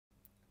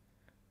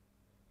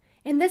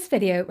In this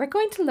video, we're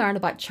going to learn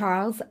about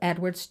Charles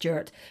Edward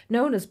Stuart,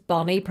 known as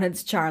Bonnie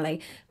Prince Charlie.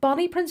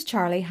 Bonnie Prince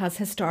Charlie has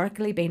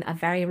historically been a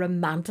very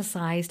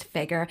romanticised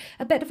figure,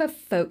 a bit of a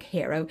folk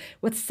hero,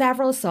 with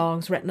several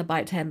songs written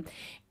about him.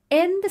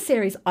 In the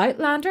series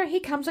Outlander, he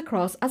comes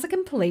across as a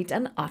complete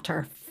and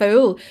utter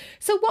fool.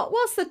 So what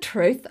was the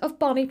truth of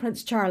Bonnie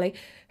Prince Charlie?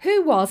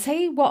 Who was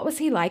he? What was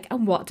he like?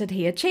 And what did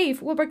he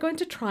achieve? Well, we're going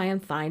to try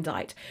and find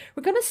out.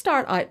 We're going to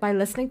start out by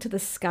listening to the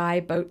Skye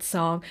Boat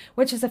Song,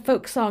 which is a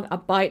folk song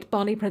about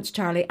Bonnie Prince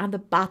Charlie and the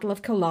Battle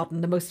of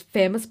Culloden, the most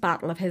famous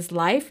battle of his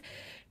life,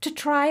 to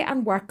try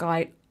and work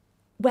out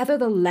whether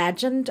the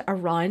legend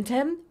around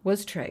him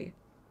was true.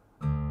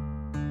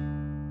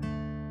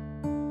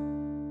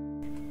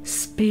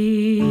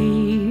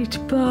 Speed,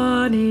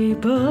 bonny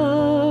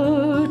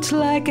boat,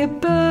 like a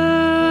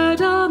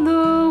bird on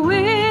the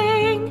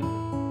wing,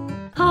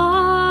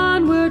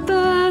 onward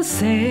the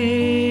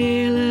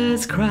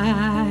sailors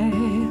cry.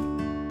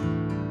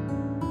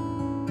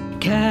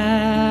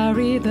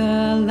 Carry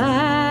the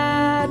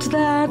lad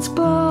that's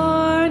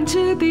born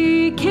to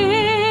be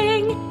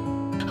king,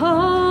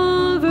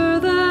 over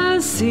the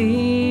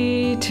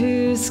sea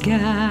to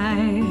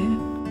Skye.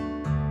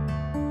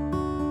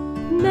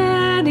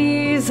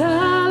 Many's a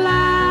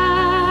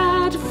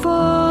lad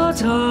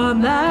fought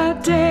on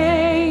that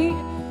day,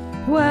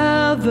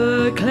 well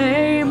the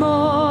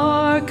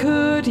claymore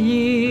could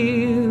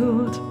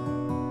yield.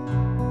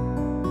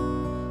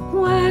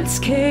 Whence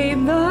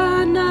came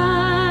the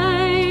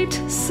night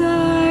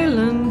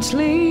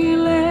silently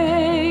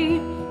lay,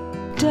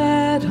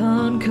 dead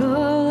on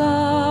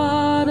Culloden's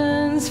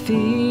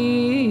field.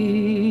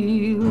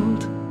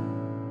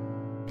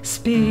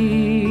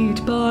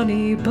 Speed,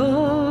 bonny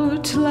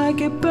boat,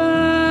 like a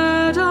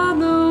bird on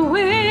the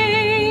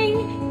wing,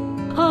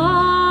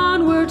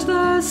 onward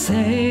the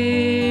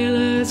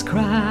sailors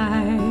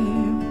cry.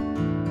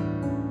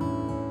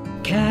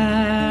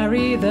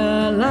 Carry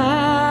the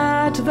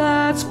lad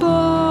that's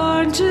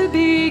born to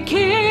be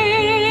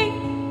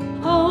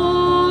king,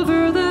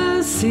 over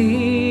the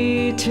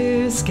sea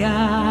to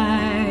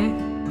Skye.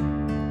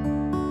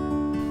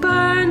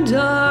 Burned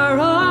are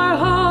our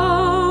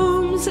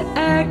homes,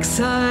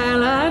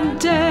 exile and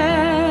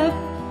death,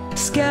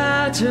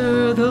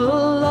 scatter the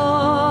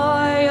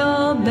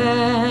loyal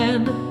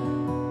men.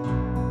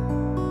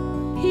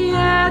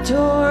 Yet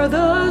o'er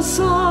the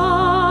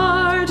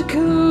sword,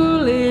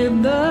 cool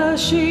in the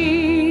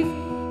sheath,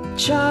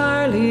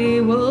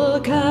 Charlie will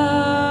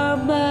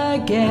come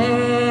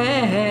again.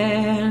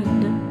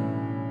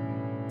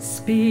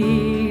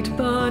 Speed,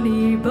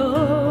 bonny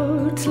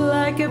boat,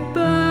 like a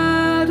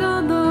bird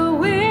on the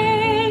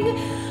wing,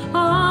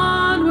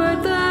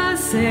 onward the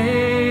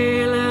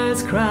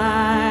sailors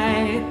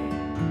cry.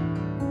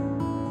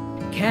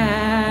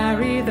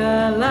 Carry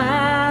the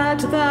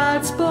lad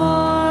that's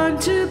born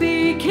to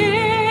be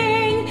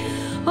king,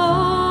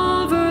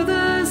 over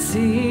the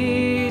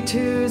sea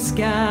to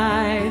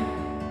Skye.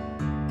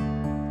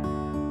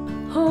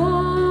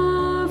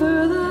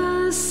 Over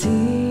the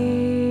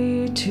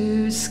sea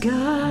to Skye.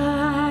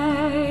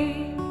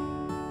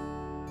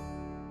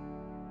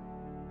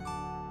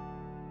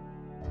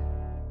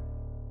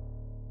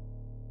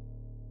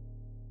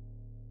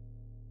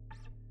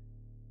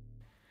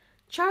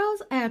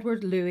 Charles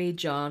Edward Louis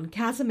John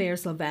Casimir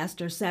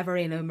Sylvester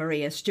Severino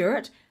Maria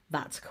Stuart,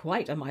 that's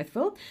quite a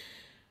mouthful,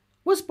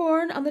 was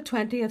born on the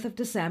 20th of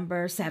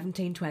December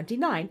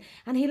 1729,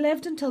 and he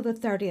lived until the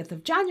 30th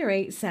of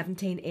January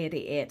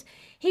 1788.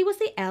 He was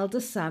the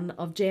eldest son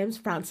of James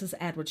Francis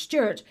Edward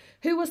Stuart,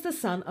 who was the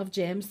son of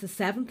James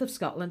VII of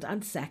Scotland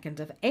and II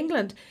of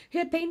England, who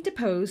had been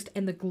deposed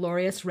in the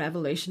Glorious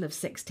Revolution of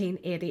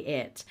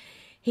 1688.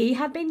 He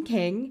had been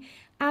king,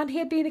 and he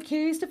had been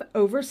accused of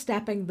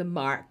overstepping the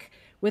mark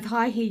with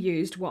how he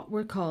used what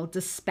were called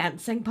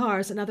dispensing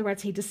powers. In other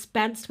words, he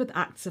dispensed with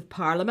acts of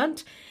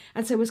parliament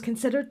and so was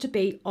considered to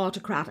be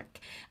autocratic.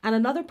 And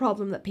another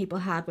problem that people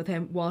had with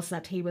him was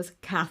that he was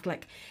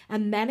Catholic,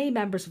 and many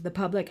members of the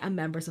public and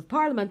members of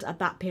parliament at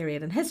that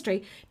period in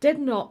history did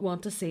not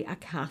want to see a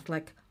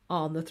Catholic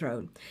on the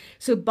throne.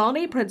 So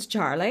Bonnie Prince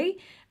Charlie,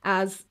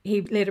 as he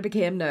later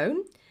became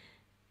known,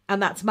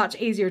 and that's much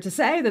easier to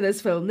say than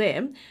his full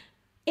name,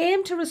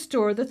 aimed to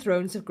restore the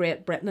thrones of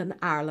Great Britain and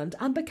Ireland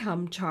and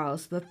become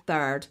Charles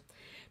III.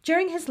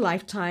 During his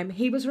lifetime,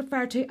 he was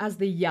referred to as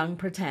the Young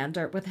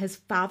Pretender, with his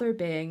father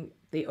being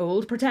the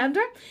Old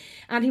Pretender,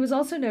 and he was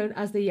also known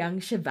as the Young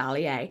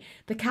Chevalier.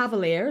 The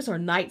Cavaliers, or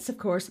Knights of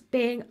course,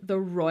 being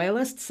the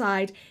royalist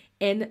side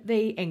in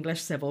the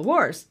English Civil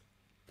Wars.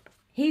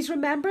 He's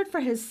remembered for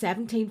his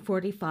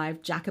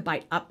 1745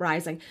 Jacobite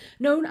uprising,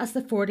 known as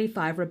the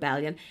 45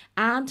 Rebellion,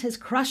 and his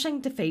crushing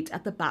defeat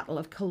at the Battle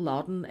of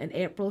Culloden in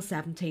April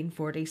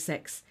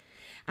 1746.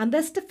 And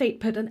this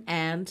defeat put an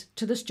end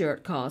to the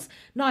Stuart cause.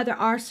 Now, there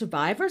are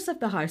survivors of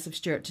the House of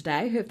Stuart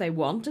today who, if they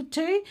wanted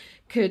to,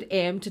 could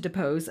aim to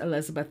depose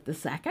Elizabeth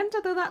II,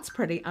 although that's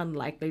pretty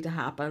unlikely to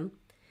happen.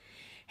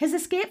 His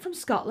escape from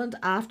Scotland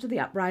after the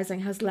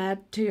uprising has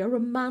led to a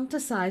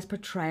romanticised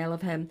portrayal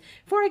of him,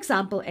 for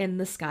example in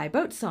the Skye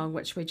Boat Song,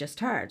 which we just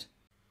heard.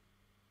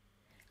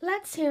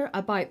 Let's hear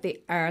about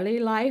the early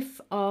life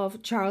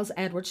of Charles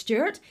Edward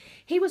Stuart.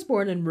 He was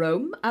born in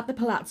Rome at the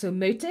Palazzo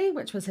Muti,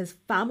 which was his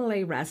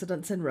family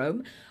residence in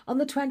Rome, on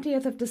the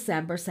 20th of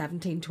December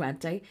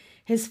 1720.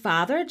 His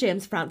father,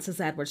 James Francis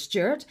Edward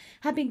Stuart,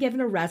 had been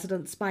given a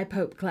residence by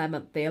Pope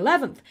Clement XI,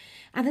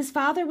 and his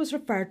father was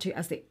referred to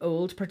as the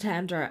Old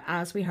Pretender,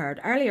 as we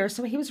heard earlier.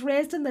 So he was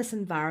raised in this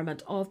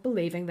environment of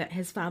believing that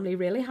his family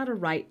really had a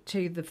right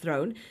to the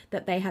throne,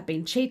 that they had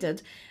been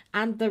cheated,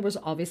 and there was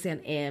obviously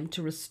an aim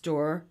to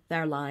restore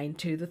their line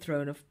to the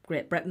throne of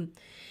Great Britain.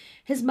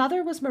 His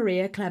mother was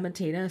Maria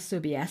Clementina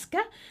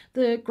Sobieska,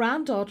 the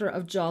granddaughter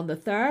of John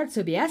III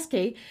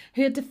Sobieski,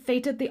 who had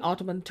defeated the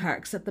Ottoman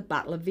Turks at the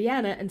Battle of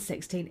Vienna in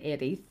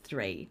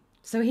 1683.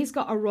 So he's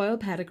got a royal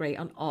pedigree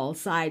on all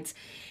sides.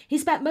 He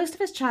spent most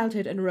of his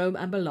childhood in Rome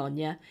and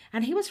Bologna,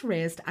 and he was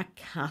raised a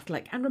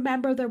Catholic. And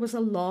remember, there was a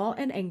law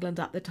in England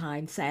at the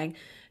time saying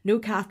no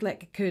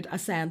Catholic could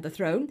ascend the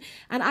throne,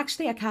 and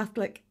actually a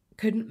Catholic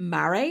couldn't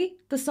marry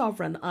the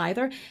sovereign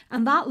either,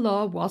 and that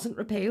law wasn't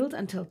repealed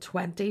until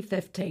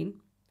 2015.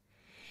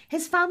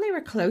 His family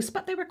were close,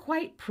 but they were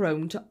quite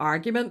prone to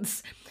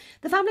arguments.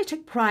 The family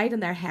took pride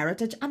in their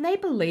heritage, and they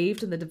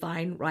believed in the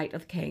divine right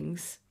of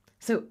kings.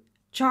 So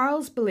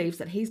Charles believes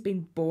that he's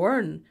been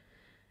born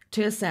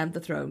to ascend the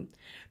throne.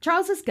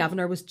 Charles's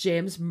governor was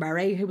James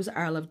Murray, who was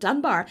Earl of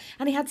Dunbar,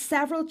 and he had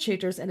several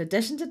tutors in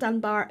addition to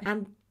Dunbar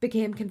and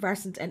became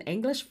conversant in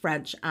English,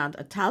 French and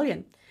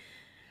Italian.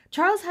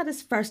 Charles had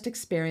his first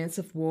experience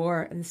of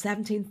war in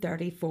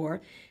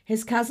 1734.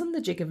 His cousin, the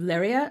Duke of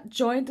Liria,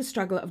 joined the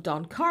struggle of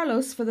Don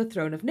Carlos for the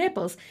throne of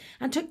Naples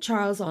and took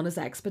Charles on his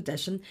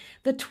expedition.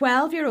 The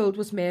 12-year-old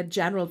was made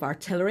General of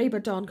Artillery by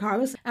Don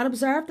Carlos and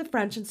observed the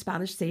French and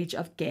Spanish siege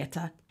of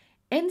Gaeta.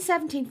 In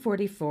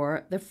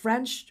 1744, the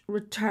French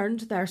returned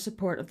their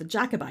support of the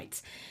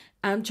Jacobites,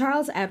 and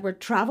Charles Edward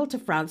travelled to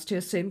France to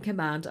assume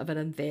command of an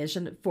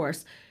invasion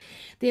force.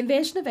 The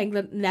invasion of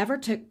England never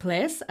took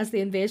place as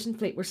the invasion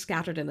fleet were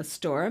scattered in a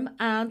storm,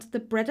 and the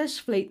British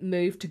fleet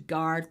moved to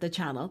guard the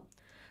Channel.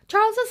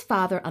 Charles's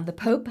father and the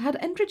Pope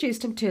had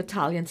introduced him to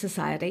Italian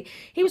society.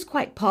 He was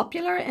quite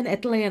popular in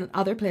Italy and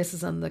other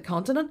places on the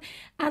continent,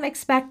 and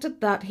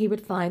expected that he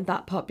would find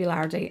that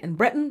popularity in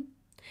Britain.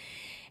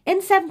 In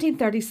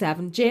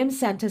 1737, James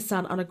sent his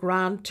son on a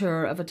grand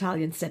tour of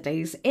Italian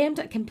cities aimed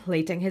at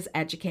completing his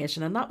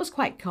education, and that was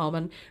quite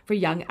common for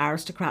young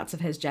aristocrats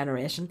of his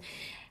generation.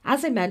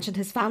 As I mentioned,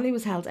 his family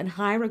was held in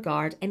high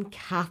regard in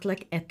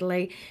Catholic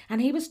Italy, and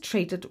he was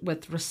treated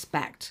with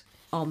respect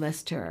on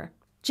this tour.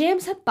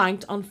 James had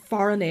banked on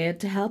foreign aid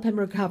to help him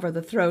recover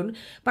the throne,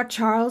 but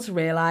Charles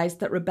realised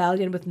that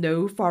rebellion with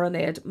no foreign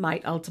aid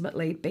might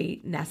ultimately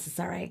be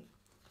necessary.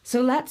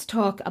 So let's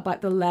talk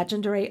about the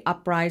legendary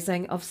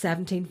uprising of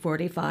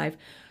 1745.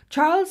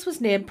 Charles was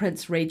named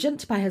Prince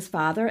Regent by his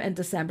father in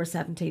December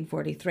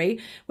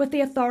 1743 with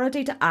the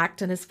authority to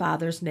act in his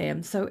father's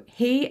name, so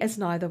he is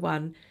now the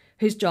one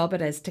whose job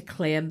it is to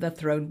claim the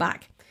throne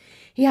back.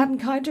 He had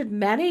encountered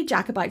many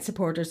Jacobite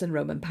supporters in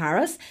Rome and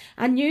Paris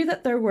and knew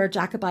that there were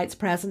Jacobites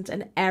present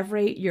in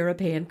every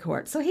European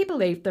court, so he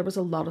believed there was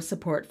a lot of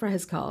support for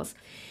his cause.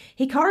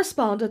 He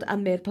corresponded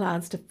and made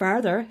plans to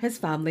further his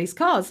family's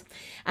cause,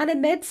 and in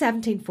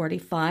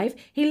mid-1745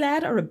 he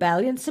led a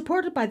rebellion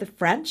supported by the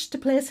French to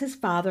place his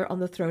father on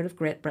the throne of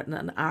Great Britain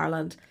and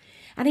Ireland,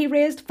 and he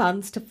raised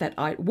funds to fit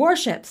out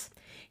warships.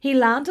 He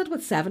landed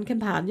with 7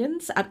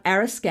 companions at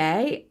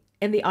Skye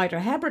in the Outer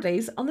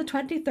Hebrides on the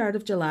 23rd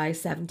of July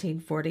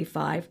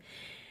 1745.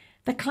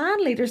 The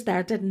clan leaders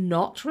there did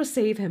not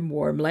receive him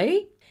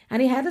warmly,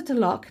 and he headed to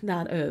Loch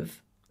nan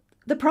Uv.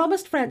 The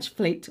promised French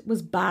fleet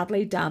was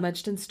badly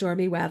damaged in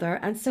stormy weather,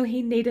 and so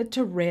he needed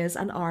to raise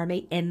an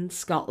army in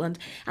Scotland,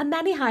 and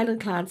many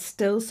Highland clans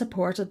still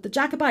supported the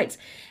Jacobites,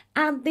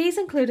 and these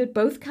included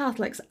both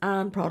Catholics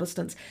and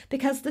Protestants,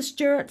 because the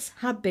Stuarts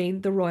had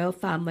been the royal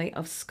family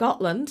of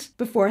Scotland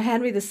before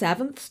Henry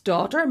VII's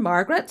daughter,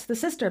 Margaret, the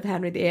sister of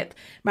Henry VIII,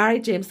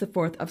 married James IV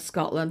of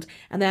Scotland,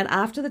 and then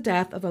after the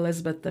death of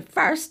Elizabeth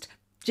I,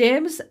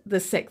 James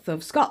VI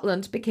of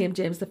Scotland became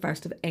James I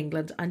of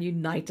England and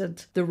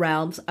united the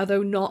realms,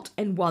 although not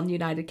in one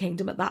united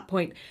kingdom at that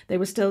point. They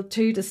were still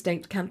 2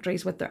 distinct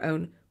countries with their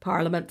own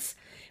parliaments.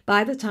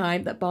 By the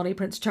time that Bonnie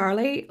Prince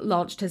Charlie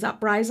launched his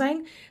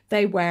uprising,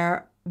 they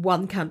were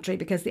one country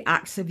because the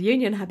Acts of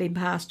Union had been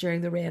passed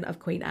during the reign of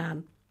Queen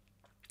Anne.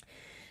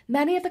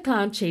 Many of the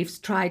clan chiefs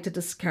tried to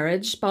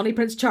discourage Bonnie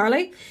Prince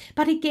Charlie,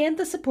 but he gained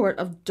the support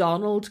of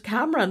Donald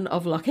Cameron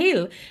of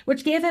Lochiel,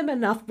 which gave him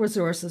enough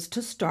resources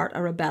to start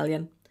a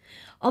rebellion.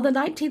 On the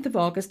 19th of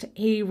August,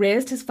 he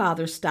raised his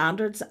father's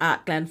standards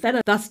at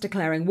Glenfinnan, thus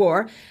declaring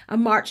war,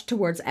 and marched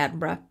towards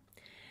Edinburgh.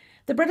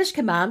 The British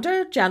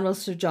commander, General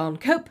Sir John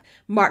Cope,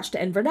 marched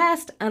to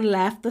Inverness and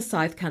left the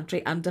South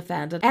Country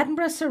undefended.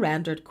 Edinburgh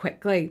surrendered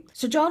quickly.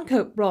 Sir John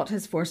Cope brought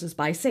his forces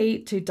by sea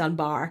to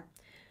Dunbar.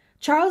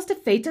 Charles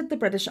defeated the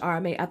British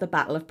army at the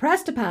Battle of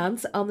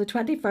Prestonpans on the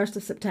 21st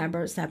of September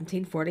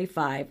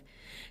 1745.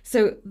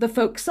 So the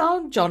folk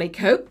song Johnny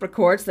Cope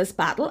records this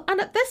battle,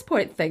 and at this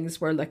point things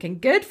were looking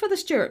good for the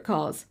Stuart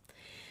cause.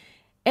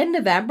 In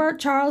November,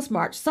 Charles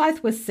marched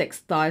south with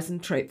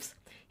 6,000 troops.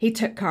 He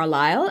took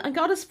Carlisle and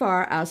got as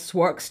far as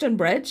Swarkston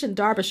Bridge in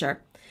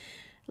Derbyshire.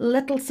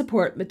 Little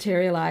support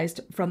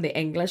materialised from the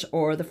English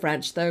or the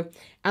French, though,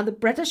 and the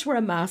British were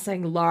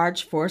amassing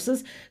large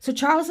forces, so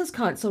Charles's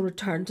council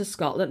returned to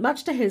Scotland.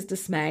 Much to his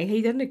dismay,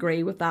 he didn't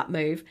agree with that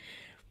move.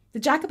 The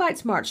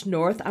Jacobites marched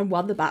north and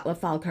won the Battle of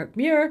Falkirk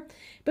Muir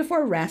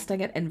before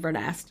resting at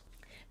Inverness.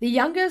 The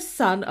youngest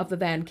son of the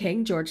then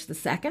King, George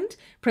II,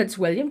 Prince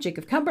William, Duke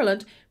of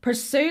Cumberland,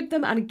 pursued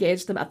them and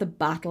engaged them at the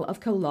Battle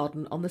of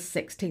Culloden on the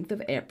 16th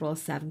of April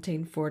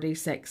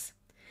 1746.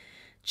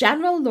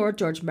 General Lord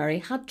George Murray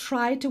had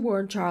tried to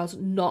warn Charles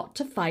not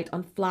to fight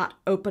on flat,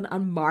 open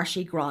and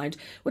marshy ground,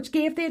 which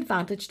gave the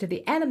advantage to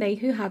the enemy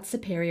who had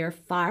superior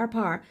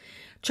firepower.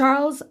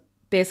 Charles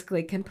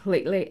basically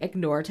completely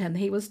ignored him.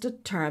 He was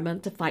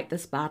determined to fight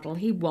this battle.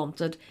 He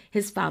wanted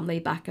his family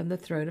back on the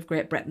throne of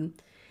Great Britain.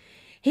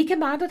 He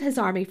commanded his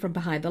army from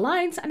behind the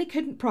lines and he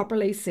couldn't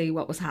properly see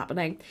what was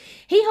happening.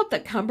 He hoped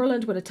that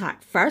Cumberland would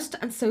attack first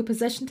and so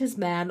positioned his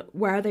men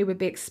where they would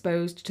be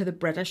exposed to the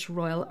British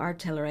Royal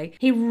Artillery.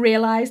 He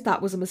realised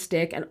that was a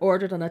mistake and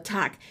ordered an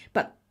attack,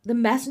 but the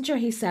messenger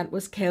he sent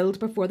was killed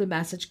before the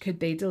message could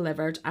be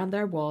delivered and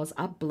there was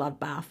a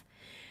bloodbath.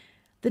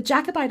 The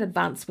Jacobite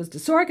advance was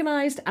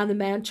disorganised and the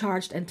men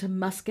charged into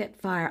musket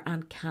fire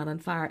and cannon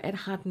fire. It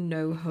had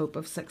no hope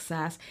of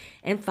success.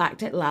 In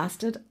fact, it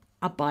lasted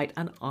about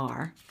an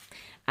hour,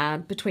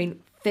 and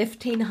between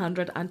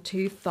 1,500 and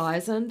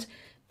 2,000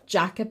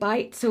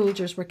 Jacobite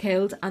soldiers were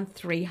killed and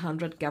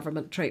 300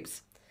 government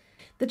troops.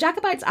 The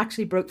Jacobites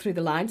actually broke through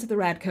the lines of the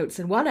redcoats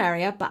in one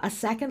area, but a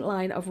second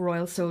line of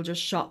royal soldiers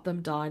shot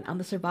them down and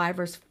the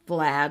survivors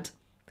fled.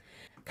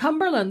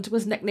 Cumberland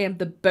was nicknamed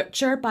the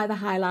Butcher by the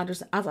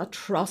Highlanders as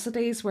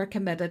atrocities were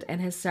committed in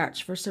his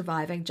search for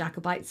surviving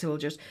Jacobite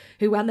soldiers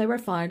who, when they were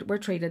found, were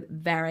treated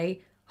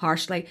very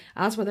harshly,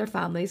 as were their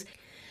families.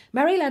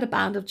 Murray led a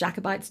band of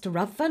Jacobites to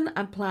Ruthven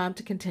and planned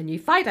to continue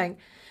fighting.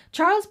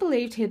 Charles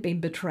believed he had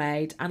been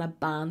betrayed and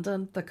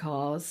abandoned the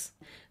cause.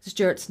 The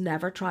Stuarts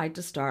never tried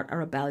to start a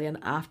rebellion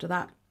after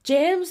that.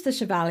 James the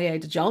Chevalier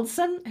de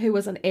Johnson, who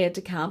was an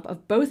aide-de-camp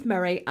of both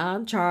Murray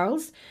and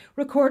Charles,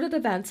 recorded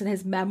events in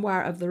his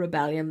Memoir of the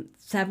Rebellion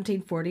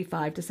 1745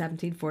 to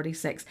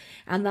 1746,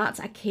 and that's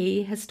a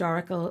key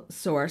historical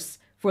source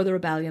for the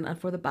rebellion and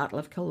for the Battle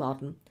of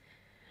Culloden.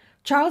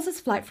 Charles's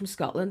flight from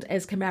Scotland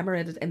is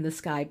commemorated in the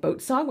Skye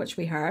Boat Song, which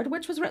we heard,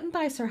 which was written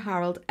by Sir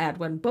Harold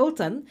Edwin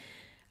Bolton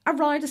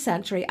around a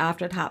century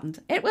after it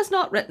happened. It was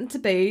not written to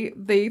be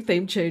the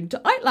theme tune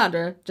to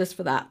Outlander, just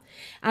for that.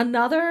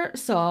 Another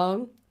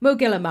song, Mo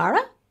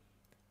Gillamara,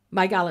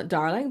 My Gallant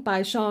Darling,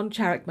 by Sean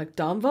Cherrick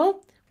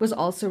MacDonville, was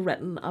also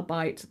written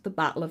about the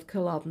Battle of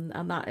Culloden,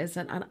 and that is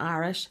an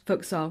Irish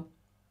folk song.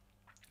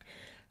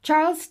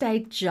 Charles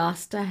stayed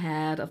just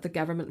ahead of the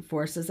government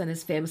forces in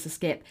his famous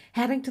escape,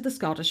 heading to the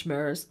Scottish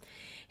moors.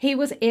 He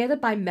was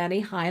aided by many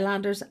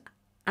Highlanders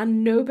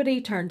and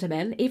nobody turned him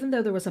in, even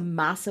though there was a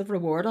massive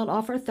reward on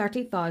offer,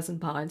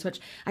 £30,000, which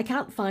I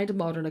can't find a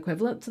modern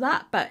equivalent to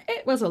that, but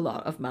it was a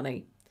lot of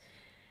money.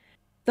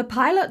 The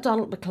pilot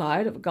Donald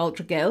MacLeod of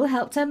Galtragill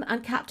helped him,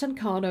 and Captain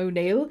Con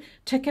O'Neill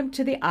took him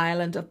to the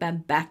island of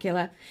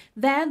Benbecula.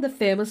 Then the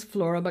famous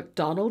Flora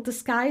MacDonald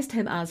disguised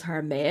him as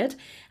her maid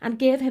and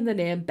gave him the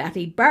name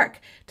Betty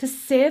Burke to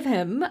save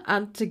him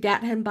and to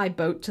get him by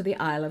boat to the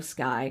Isle of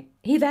Skye.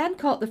 He then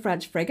caught the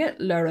French frigate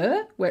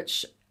L'Heureux,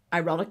 which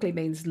ironically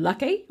means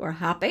lucky or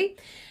happy,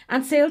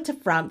 and sailed to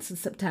France in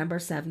September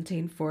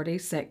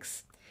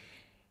 1746.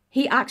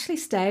 He actually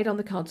stayed on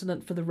the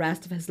continent for the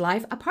rest of his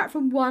life, apart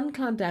from one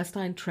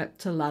clandestine trip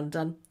to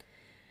London.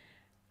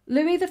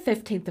 Louis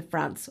XV of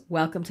France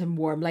welcomed him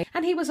warmly,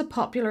 and he was a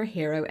popular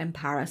hero in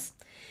Paris.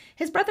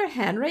 His brother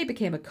Henry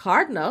became a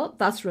cardinal,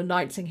 thus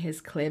renouncing his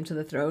claim to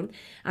the throne,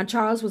 and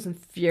Charles was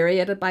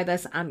infuriated by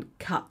this and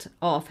cut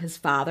off his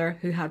father,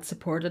 who had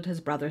supported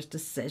his brother's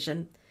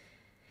decision.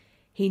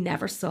 He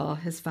never saw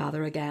his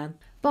father again.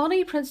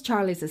 Bonnie Prince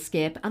Charlie's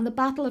escape and the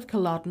Battle of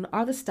Culloden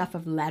are the stuff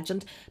of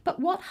legend,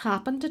 but what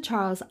happened to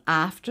Charles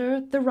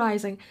after the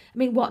Rising?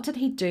 What did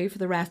he do for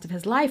the rest of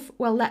his life?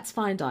 Well, let's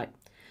find out.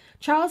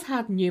 Charles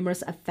had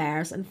numerous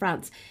affairs in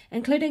France,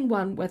 including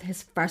one with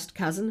his first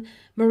cousin,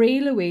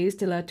 Marie-Louise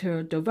de la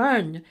Tour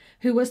d'Auvergne,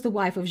 who was the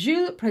wife of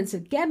Jules, Prince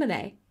of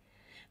Guémené.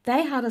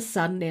 They had a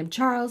son named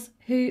Charles,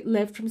 who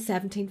lived from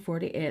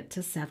 1748 to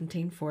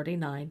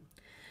 1749.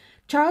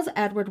 Charles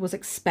Edward was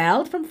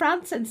expelled from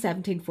France in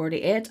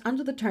 1748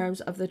 under the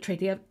terms of the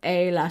Treaty of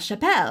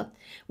Aix-la-Chapelle,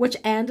 which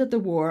ended the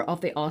War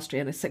of the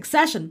Austrian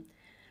Succession.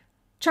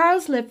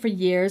 Charles lived for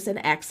years in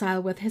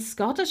exile with his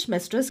Scottish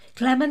mistress,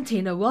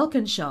 Clementina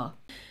Walkinshaw,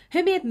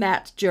 whom he had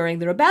met during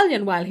the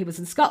rebellion while he was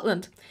in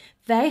Scotland.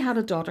 They had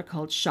a daughter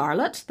called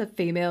Charlotte, the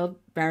female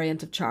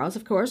variant of Charles,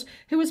 of course,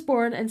 who was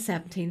born in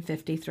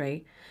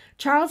 1753.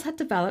 Charles had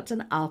developed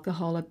an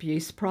alcohol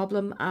abuse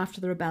problem after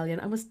the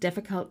rebellion and was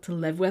difficult to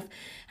live with,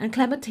 and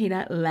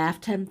Clementina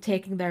left him,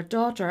 taking their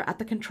daughter at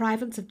the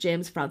contrivance of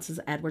James Francis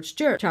Edward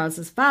Stuart,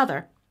 Charles's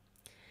father.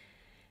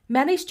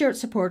 Many Stuart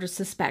supporters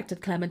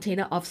suspected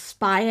Clementina of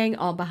spying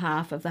on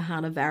behalf of the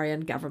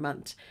Hanoverian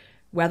government.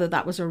 Whether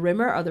that was a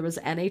rumour or there was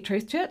any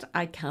truth to it,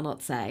 I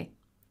cannot say.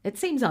 It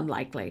seems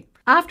unlikely.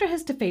 After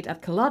his defeat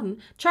at Culloden,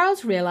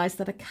 Charles realised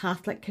that a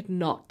Catholic could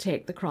not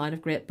take the crown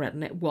of Great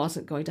Britain. It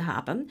wasn't going to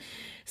happen.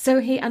 So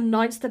he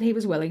announced that he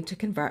was willing to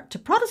convert to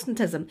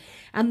Protestantism,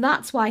 and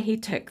that's why he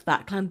took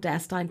that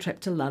clandestine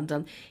trip to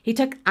London. He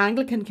took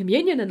Anglican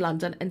communion in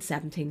London in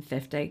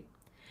 1750.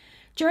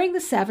 During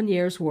the 7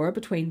 Years' War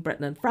between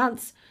Britain and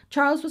France,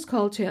 Charles was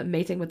called to a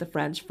meeting with the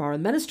French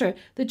Foreign Minister,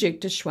 the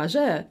Duc de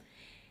Choiseul.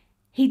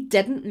 He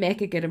didn't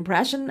make a good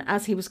impression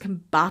as he was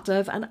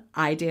combative and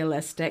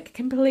idealistic,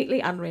 completely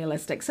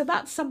unrealistic. So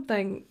that's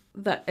something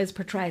that is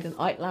portrayed in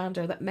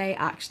Outlander that may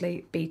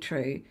actually be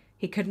true.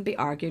 He couldn't be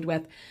argued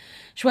with.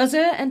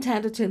 Choiseul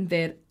intended to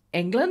invade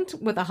England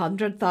with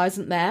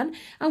 100,000 men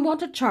and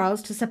wanted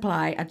Charles to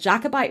supply a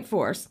Jacobite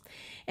force.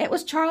 It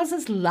was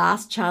Charles's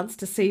last chance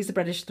to seize the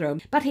British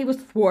throne, but he was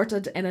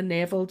thwarted in a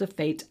naval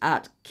defeat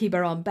at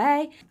Quiberon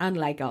Bay and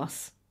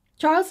Lagos.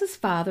 Charles's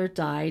father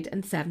died in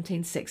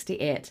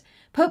 1768.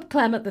 Pope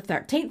Clement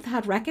XIII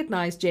had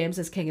recognised James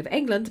as King of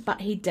England,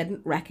 but he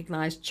didn't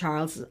recognise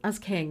Charles as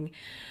king.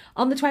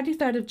 On the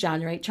 23rd of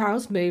January,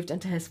 Charles moved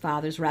into his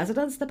father's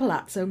residence, the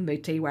Palazzo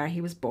Muti, where he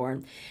was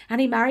born,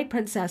 and he married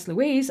Princess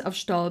Louise of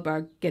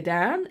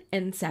Stolberg-Gedern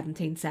in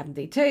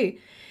 1772.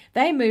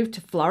 They moved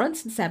to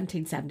Florence in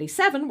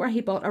 1777, where he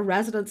bought a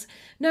residence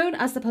known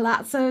as the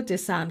Palazzo di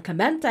San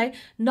Clemente,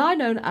 now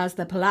known as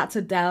the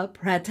Palazzo del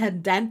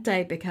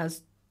Pretendente,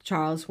 because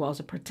Charles was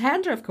a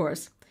pretender, of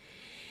course.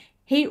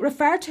 He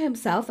referred to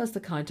himself as the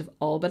Count of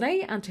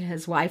Albany and to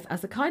his wife as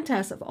the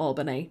Countess of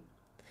Albany,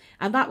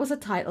 and that was a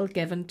title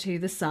given to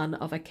the son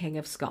of a King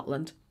of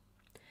Scotland.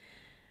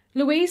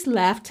 Louise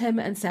left him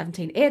in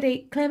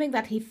 1780, claiming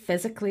that he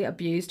physically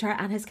abused her,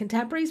 and his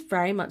contemporaries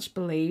very much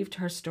believed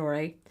her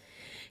story.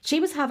 She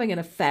was having an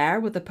affair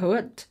with the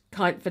poet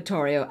Count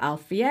Vittorio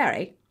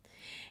Alfieri.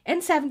 In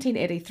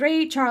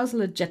 1783, Charles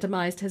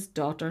legitimised his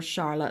daughter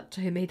Charlotte,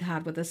 whom he'd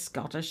had with his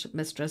Scottish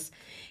mistress.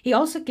 He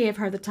also gave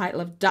her the title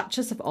of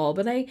Duchess of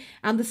Albany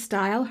and the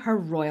style Her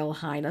Royal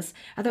Highness,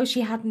 although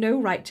she had no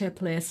right to a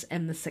place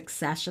in the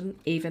succession,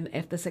 even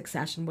if the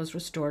succession was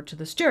restored to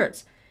the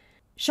Stuarts.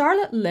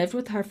 Charlotte lived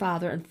with her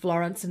father in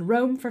Florence and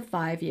Rome for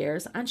 5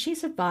 years, and she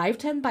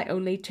survived him by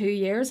only 2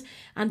 years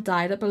and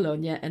died at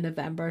Bologna in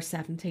November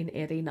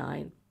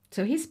 1789.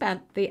 So he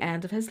spent the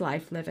end of his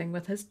life living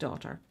with his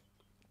daughter.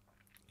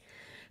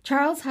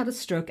 Charles had a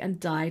stroke and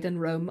died in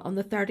Rome on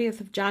the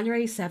 30th of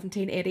January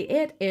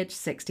 1788, aged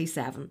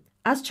 67.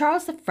 As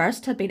Charles I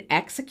had been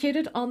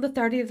executed on the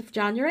 30th of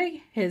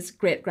January, his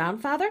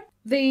great-grandfather,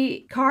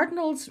 the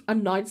cardinals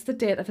announced the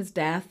date of his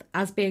death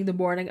as being the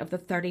morning of the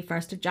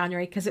 31st of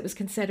January because it was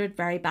considered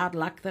very bad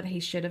luck that he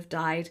should have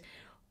died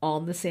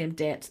on the same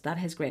date that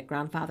his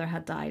great-grandfather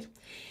had died.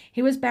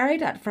 He was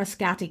buried at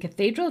Frascati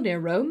Cathedral near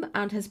Rome,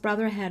 and his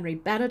brother Henry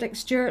Benedict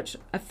Stuart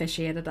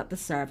officiated at the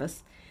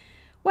service.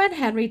 When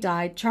Henry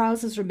died,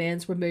 Charles's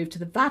remains were moved to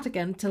the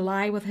Vatican to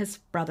lie with his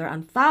brother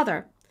and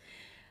father.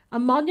 A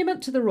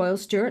monument to the royal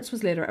Stuarts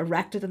was later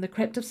erected in the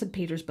crypt of St.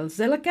 Peter's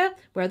Basilica,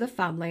 where the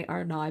family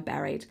are now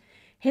buried.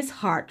 His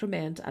heart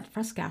remained at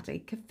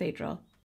Frascati Cathedral.